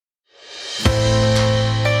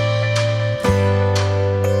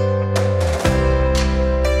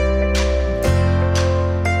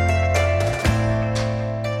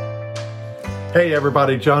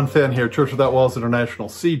everybody, John Fenn here, Church Without Walls International,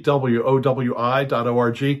 CWOWI.org.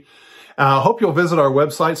 Hope you'll visit our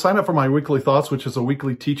website, sign up for my weekly thoughts, which is a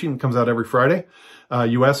weekly teaching that comes out every Friday,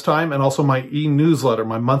 U.S. time, and also my e-newsletter,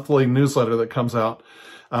 my monthly newsletter that comes out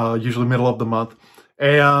usually middle of the month.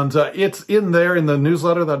 And it's in there in the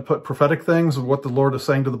newsletter that I put prophetic things of what the Lord is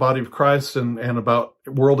saying to the body of Christ and about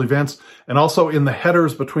world events. And also in the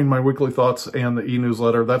headers between my weekly thoughts and the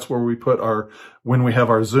e-newsletter, that's where we put when we have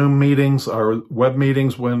our Zoom meetings, our web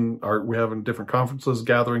meetings, we have in different conferences,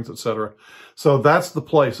 gatherings, etc. So that's the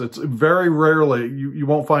place. It's very rarely, you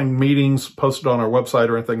won't find meetings posted on our website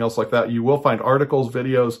or anything else like that. You will find articles,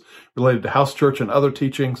 videos related to house church and other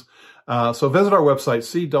teachings. So visit our website,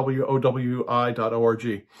 CWOWI.org.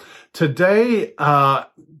 Today,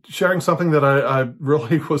 sharing something that I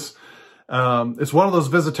really was, it's one of those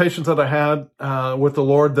visitations that I had, with the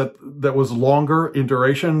Lord that was longer in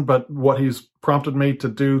duration, but what he's prompted me to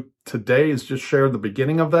do today is just share the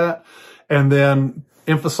beginning of that and then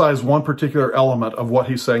emphasize one particular element of what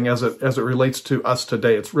he's saying as it relates to us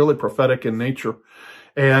today. It's really prophetic in nature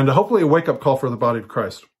and hopefully a wake-up call for the body of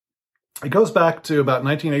Christ. It goes back to about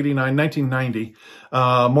 1989, 1990,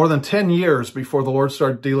 more than 10 years before the Lord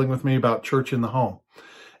started dealing with me about church in the home.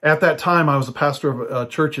 At that time, I was a pastor of a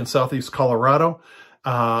church in southeast Colorado.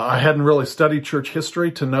 I hadn't really studied church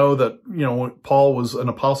history to know that, Paul was an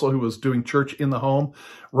apostle who was doing church in the home,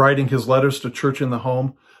 writing his letters to church in the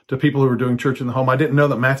home, to people who were doing church in the home. I didn't know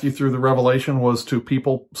that Matthew through the Revelation was to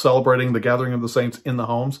people celebrating the gathering of the saints in the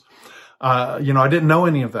homes. I didn't know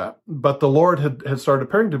any of that, but the Lord had started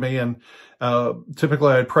appearing to me, and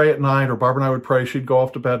typically I'd pray at night, or Barbara and I would pray. She'd go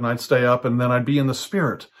off to bed and I'd stay up, and then I'd be in the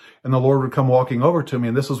Spirit, and the Lord would come walking over to me.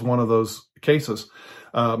 And this is one of those cases.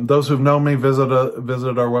 Those who've known me visited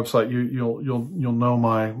our website. You'll know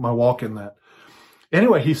my walk in that.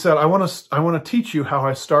 Anyway, he said, I want to teach you how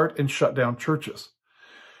I start and shut down churches.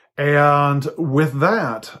 And with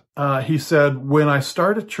that, he said, when I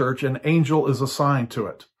start a church, an angel is assigned to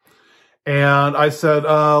it. And I said,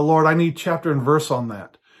 Lord, I need chapter and verse on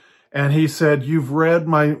that. And he said, you've read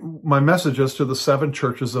my messages to the 7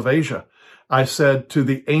 churches of Asia. I said, to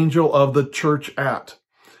the angel of the church at.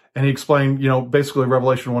 And he explained, basically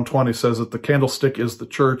Revelation 1:20 says that the candlestick is the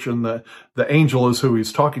church and the angel is who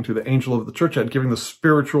he's talking to, the angel of the church at, giving the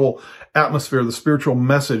spiritual atmosphere, the spiritual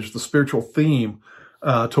message, the spiritual theme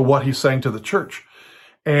to what he's saying to the church.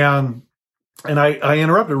 And I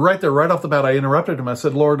interrupted right there, right off the bat. I interrupted him. I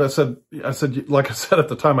said, Lord, I said, like I said at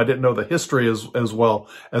the time, I didn't know the history as well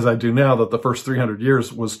as I do now, that the first 300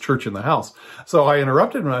 years was church in the house. So I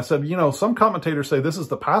interrupted him and I said, some commentators say this is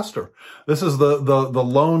the pastor. This is the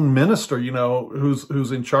lone minister,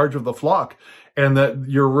 who's in charge of the flock. And that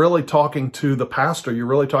you're really talking to the pastor. You're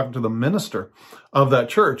really talking to the minister of that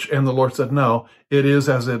church. And the Lord said, no, it is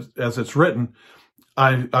as it's written.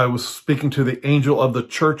 I was speaking to the angel of the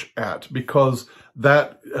church at, because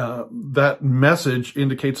that message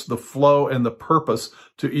indicates the flow and the purpose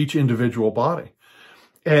to each individual body.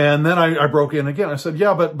 And then I broke in again. I said,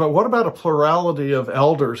 yeah, but what about a plurality of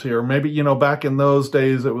elders here? Maybe, back in those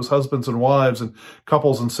days, it was husbands and wives and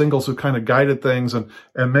couples and singles who kind of guided things. And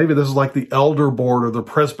maybe this is like the elder board or the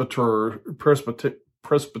presbytery,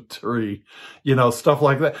 stuff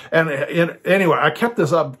like that. And anyway, I kept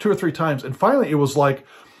this up 2 or 3 times. And finally it was like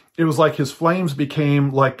his flames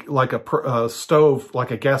became like a stove,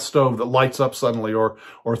 like a gas stove that lights up suddenly, or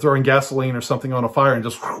throwing gasoline or something on a fire and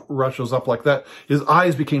just rushes up like that. His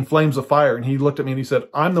eyes became flames of fire. And he looked at me and he said,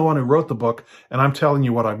 I'm the one who wrote the book and I'm telling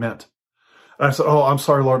you what I meant. And I said, oh, I'm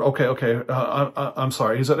sorry, Lord. Okay. I'm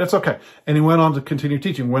sorry. He said, it's okay. And he went on to continue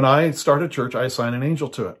teaching. When I start a church, I assign an angel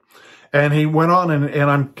to it. And he went on,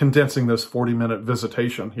 and I'm condensing this 40-minute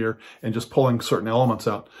visitation here and just pulling certain elements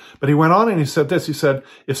out. But he went on and he said this. He said,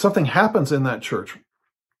 if something happens in that church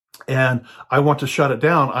and I want to shut it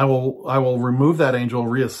down, I will remove that angel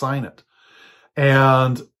and reassign it.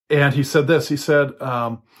 And he said this. He said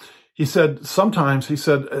sometimes,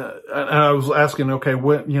 and I was asking, okay,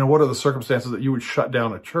 what are the circumstances that you would shut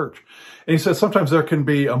down a church? And he said, sometimes there can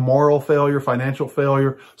be a moral failure, financial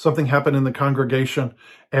failure, something happened in the congregation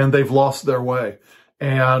and they've lost their way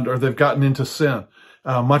or they've gotten into sin,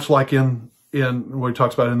 much like in what he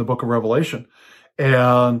talks about in the book of Revelation,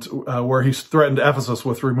 and where he's threatened Ephesus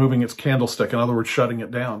with removing its candlestick, in other words, shutting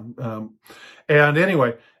it down.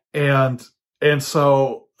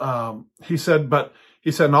 So he said,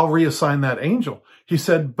 and I'll reassign that angel. He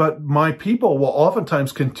said, but my people will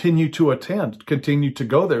oftentimes continue to attend, continue to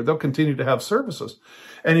go there. They'll continue to have services.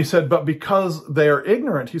 And he said, but because they are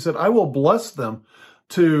ignorant, he said, I will bless them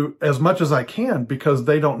to as much as I can, because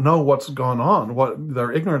they don't know what's gone on.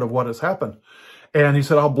 They're ignorant of what has happened. And he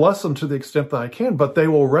said, I'll bless them to the extent that I can, but they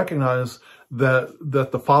will recognize that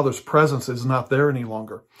the Father's presence is not there any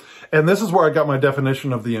longer. And this is where I got my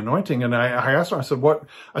definition of the anointing. And I asked him, I said, what?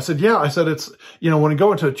 I said, yeah. I said, it's, when you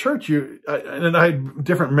go into a church, and I had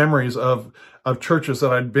different memories of churches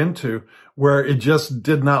that I'd been to where it just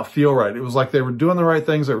did not feel right. It was like they were doing the right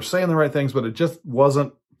things, they were saying the right things, but it just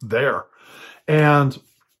wasn't there. And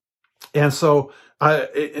so I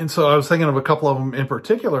was thinking of a couple of them in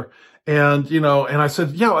particular. And, and I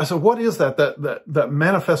said, what is that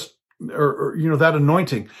manifest, or that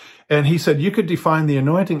anointing? And he said, you could define the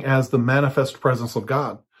anointing as the manifest presence of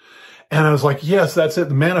God. And I was like, yes, that's it.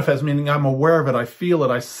 The manifest, meaning I'm aware of it. I feel it.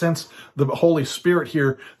 I sense the Holy Spirit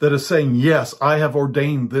here that is saying, yes, I have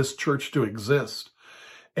ordained this church to exist.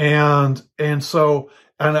 And so,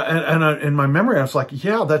 in my memory, I was like,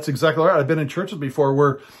 yeah, that's exactly right. I've been in churches before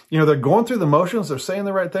where, they're going through the motions, they're saying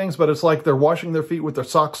the right things, but it's like they're washing their feet with their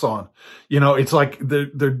socks on. It's like they're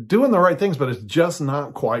doing the right things, but it's just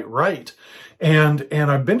not quite right. And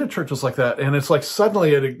I've been to churches like that. And it's like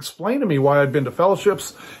suddenly it explained to me why I'd been to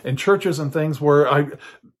fellowships and churches and things where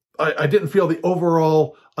I didn't feel the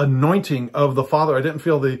overall anointing of the Father. I didn't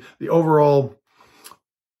feel the overall,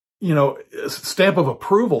 stamp of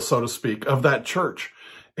approval, so to speak, of that church.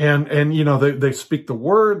 And they speak the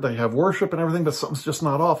word, they have worship and everything, but something's just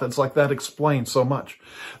not off. It's like that explains so much.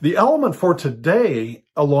 The element for today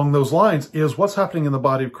along those lines is what's happening in the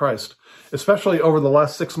body of Christ, especially over the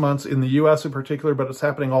last 6 months in the U.S. in particular, but it's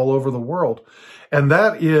happening all over the world. And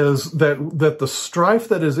that is that the strife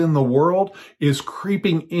that is in the world is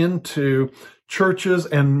creeping into churches,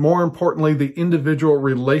 and more importantly, the individual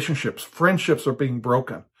relationships. Friendships are being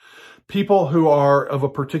broken. People who are of a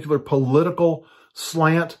particular political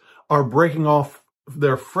slant are breaking off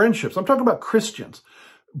their friendships. I'm talking about Christians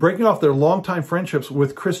breaking off their longtime friendships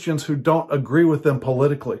with Christians who don't agree with them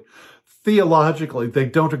politically. Theologically, they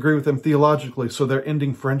don't agree with them theologically, so they're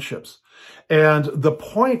ending friendships. And the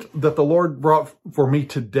point that the Lord brought for me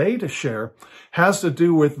today to share has to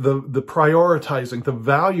do with the prioritizing, the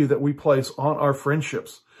value that we place on our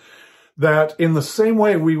friendships. That in the same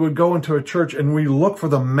way we would go into a church and we look for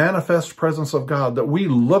the manifest presence of God, that we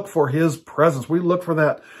look for His presence. We look for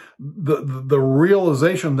that, the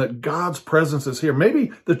realization that God's presence is here.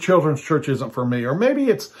 Maybe the children's church isn't for me, or maybe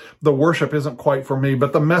it's the worship isn't quite for me,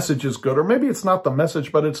 but the message is good, or maybe it's not the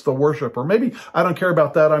message, but it's the worship, or maybe I don't care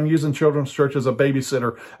about that. I'm using children's church as a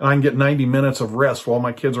babysitter and I can get 90 minutes of rest while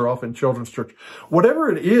my kids are off in children's church.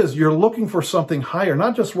 Whatever it is, you're looking for something higher,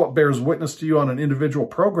 not just what bears witness to you on an individual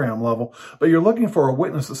program level, but you're looking for a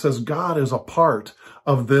witness that says God is a part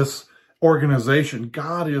of this organization.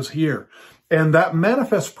 God is here. And that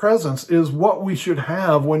manifest presence is what we should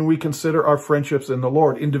have when we consider our friendships in the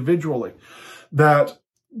Lord individually. That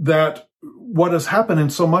what has happened in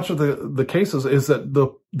so much of the cases is that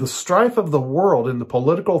the strife of the world in the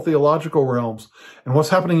political, theological realms and what's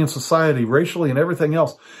happening in society, racially and everything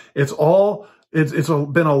else, it's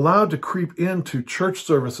been allowed to creep into church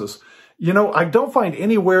services. I don't find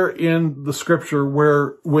anywhere in the scripture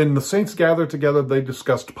where when the saints gathered together, they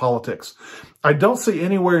discussed politics. I don't see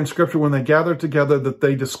anywhere in scripture when they gathered together that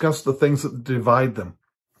they discussed the things that divide them.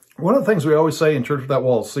 One of the things we always say in Church Without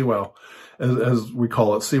Walls, CWOW, as we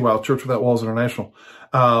call it, CWOW, Church Without Walls International,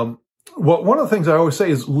 one of the things I always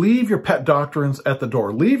say is leave your pet doctrines at the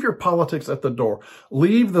door. Leave your politics at the door.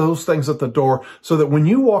 Leave those things at the door so that when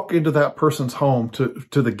you walk into that person's home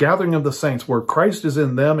to the gathering of the saints where Christ is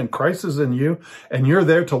in them and Christ is in you, and you're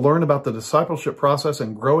there to learn about the discipleship process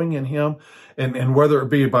and growing in Him, and whether it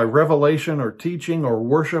be by revelation or teaching or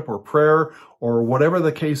worship or prayer or whatever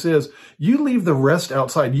the case is, you leave the rest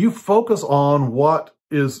outside. You focus on what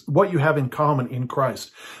you have in common in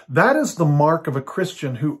Christ. That is the mark of a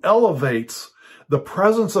Christian who elevates the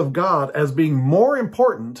presence of God as being more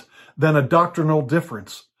important than a doctrinal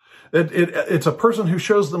difference. It's a person who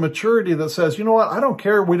shows the maturity that says, you know what, I don't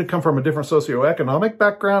care. We come from a different socioeconomic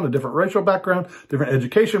background, a different racial background, different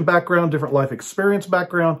education background, different life experience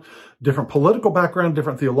background, different political background,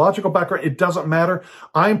 different theological background. It doesn't matter.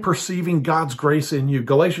 I'm perceiving God's grace in you.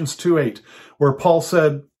 Galatians 2:8, where Paul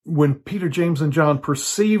said, when Peter, James, and John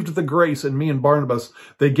perceived the grace in me and Barnabas,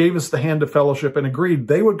 they gave us the hand of fellowship and agreed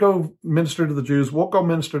they would go minister to the Jews, we'll go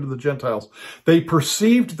minister to the Gentiles. They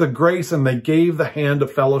perceived the grace and they gave the hand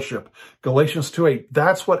of fellowship. Galatians 2:8,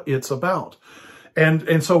 that's what it's about.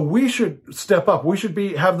 And so we should step up. We should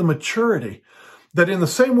have the maturity that in the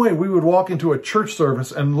same way we would walk into a church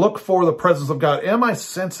service and look for the presence of God. Am I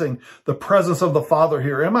sensing the presence of the Father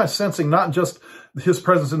here? Am I sensing not just His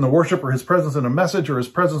presence in the worship or His presence in a message or His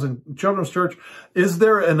presence in children's church? Is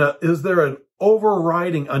there an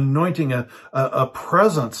overriding anointing, a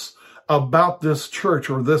presence about this church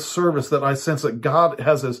or this service that I sense that God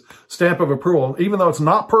has his stamp of approval. Even though it's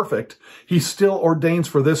not perfect, he still ordains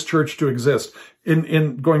for this church to exist.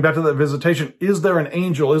 In going back to that visitation, is there an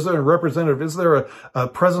angel? Is there a representative? Is there a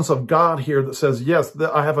presence of God here that says, yes,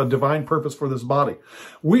 I have a divine purpose for this body?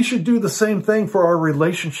 We should do the same thing for our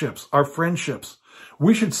relationships, our friendships.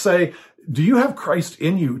 We should say, do you have Christ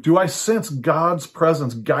in you? Do I sense God's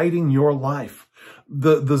presence guiding your life?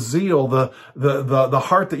 The zeal, the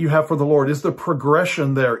heart that you have for the Lord, is the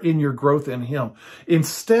progression there in your growth in him?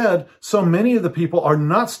 Instead, so many of the people are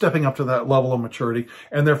not stepping up to that level of maturity,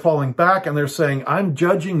 and they're falling back and they're saying, I'm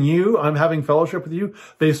judging you, I'm having fellowship with you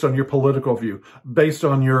based on your political view, based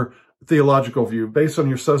on your theological view, based on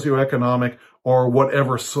your socioeconomic or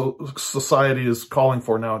whatever society is calling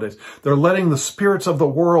for nowadays. They're letting the spirits of the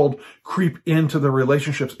world creep into the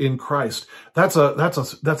relationships in Christ. That's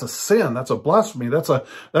a sin. That's a blasphemy. That's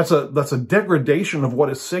a degradation of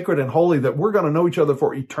what is sacred and holy, that we're going to know each other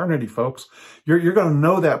for eternity, folks. You're going to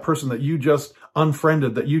know that person that you just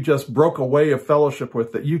unfriended, that you just broke away of fellowship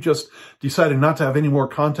with, that you just decided not to have any more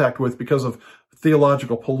contact with because of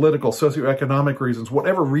theological, political, socioeconomic reasons,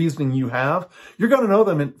 whatever reasoning you have. You're going to know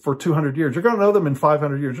them for 200 years. You're going to know them in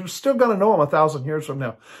 500 years. You're still going to know them 1,000 years from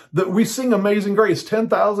now. That we sing Amazing Grace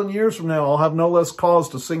 10,000 years from now, I'll have no less cause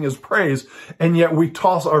to sing his praise. And yet we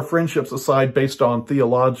toss our friendships aside based on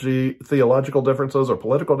theological differences or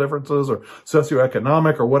political differences or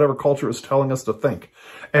socioeconomic or whatever culture is telling us to think.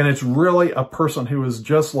 And it's really a person who is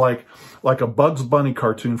just like a Bugs Bunny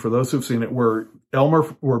cartoon, for those who've seen it, where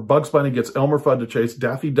Bugs Bunny gets Elmer Fudd to chase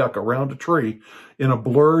Daffy Duck around a tree in a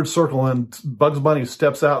blurred circle, and Bugs Bunny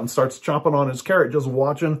steps out and starts chomping on his carrot, just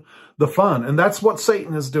watching the fun. And that's what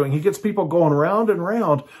Satan is doing. He gets people going round and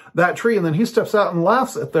round that tree, and then he steps out and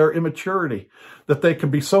laughs at their immaturity, that they can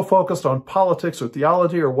be so focused on politics or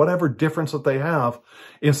theology or whatever difference that they have,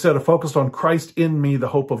 instead of focused on Christ in me, the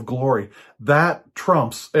hope of glory. That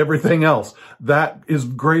trumps everything else. That is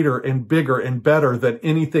greater and bigger and better than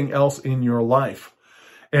anything else in your life.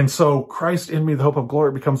 And so Christ in me, the hope of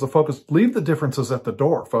glory, becomes the focus. Leave the differences at the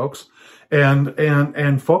door, folks,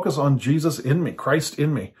 and focus on Jesus in me, Christ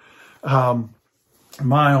in me.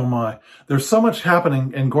 My, oh my. There's so much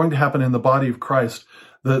happening and going to happen in the body of Christ.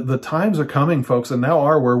 The times are coming, folks, and now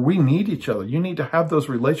are, where we need each other. You need to have those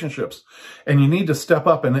relationships, and you need to step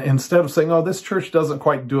up. And instead of saying, oh, this church doesn't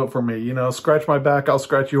quite do it for me, scratch my back, I'll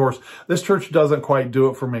scratch yours. This church doesn't quite do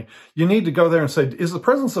it for me. You need to go there and say, is the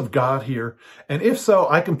presence of God here? And if so,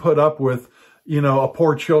 I can put up with, a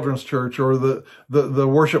poor children's church, or the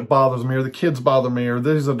worship bothers me, or the kids bother me, or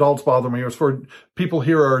these adults bother me, or it's for people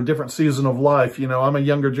here are a different season of life. I'm a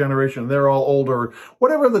younger generation. They're all older.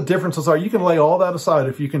 Whatever the differences are, you can lay all that aside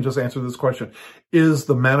if you can just answer this question. Is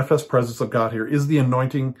the manifest presence of God here? Is the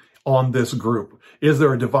anointing on this group? Is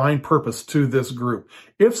there a divine purpose to this group?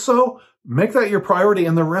 If so, make that your priority,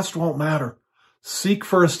 and the rest won't matter. Seek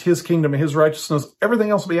first his kingdom and his righteousness.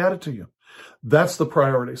 Everything else will be added to you. That's the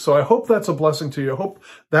priority. So I hope that's a blessing to you. I hope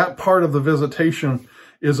that part of the visitation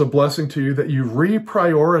is a blessing to you, that you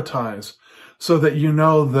reprioritize, so that you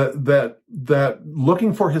know that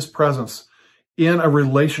looking for his presence in a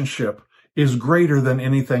relationship is greater than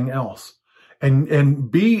anything else.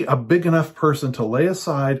 And be a big enough person to lay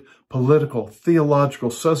aside political,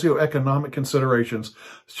 theological, socioeconomic considerations,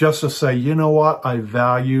 just to say, you know what? I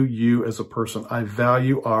value you as a person. I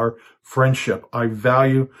value our friendship. I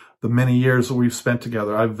value the many years that we've spent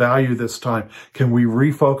together. I value this time. Can we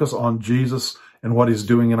refocus on Jesus and what he's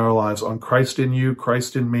doing in our lives, on Christ in you,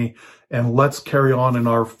 Christ in me, and let's carry on in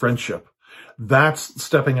our friendship. That's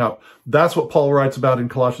stepping up. That's what Paul writes about in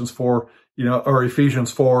Colossians 4, or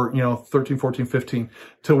Ephesians 4, 13, 14, 15,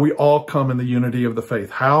 till we all come in the unity of the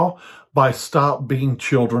faith. How? By stop being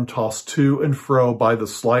children tossed to and fro by the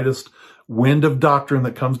slightest wind of doctrine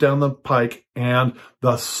that comes down the pike and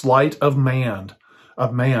the sleight of man.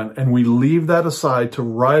 And we leave that aside to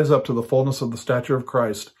rise up to the fullness of the stature of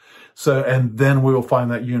Christ. And then we will find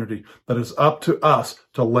that unity. That is up to us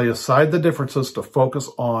to lay aside the differences, to focus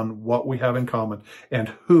on what we have in common and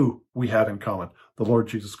who we have in common, the Lord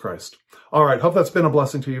Jesus Christ. All right. Hope that's been a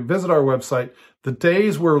blessing to you. Visit our website. The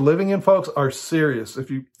days we're living in, folks, are serious. If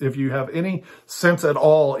you have any sense at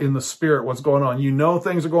all in the spirit, what's going on,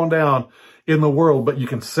 things are going down in the world, but you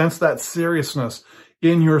can sense that seriousness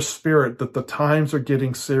in your spirit, that the times are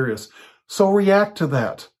getting serious. So react to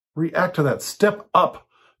that. Step up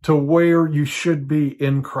to where you should be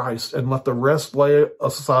in Christ, and let the rest lay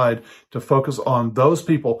aside to focus on those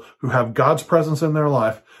people who have God's presence in their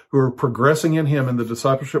life, who are progressing in Him in the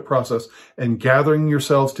discipleship process, and gathering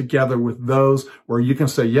yourselves together with those where you can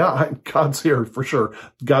say, yeah, God's here for sure.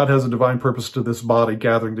 God has a divine purpose to this body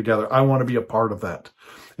gathering together. I want to be a part of that.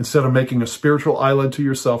 Instead of making a spiritual island to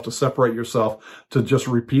yourself to separate yourself, to just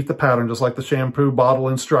repeat the pattern, just like the shampoo bottle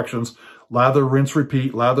instructions, lather, rinse,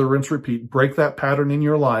 repeat, lather, rinse, repeat. Break that pattern in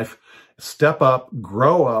your life. Step up,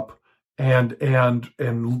 grow up, and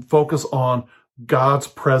focus on God's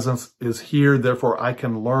presence is here. Therefore, I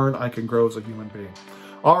can learn, I can grow as a human being.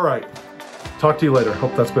 All right. Talk to you later.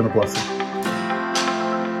 Hope that's been a blessing.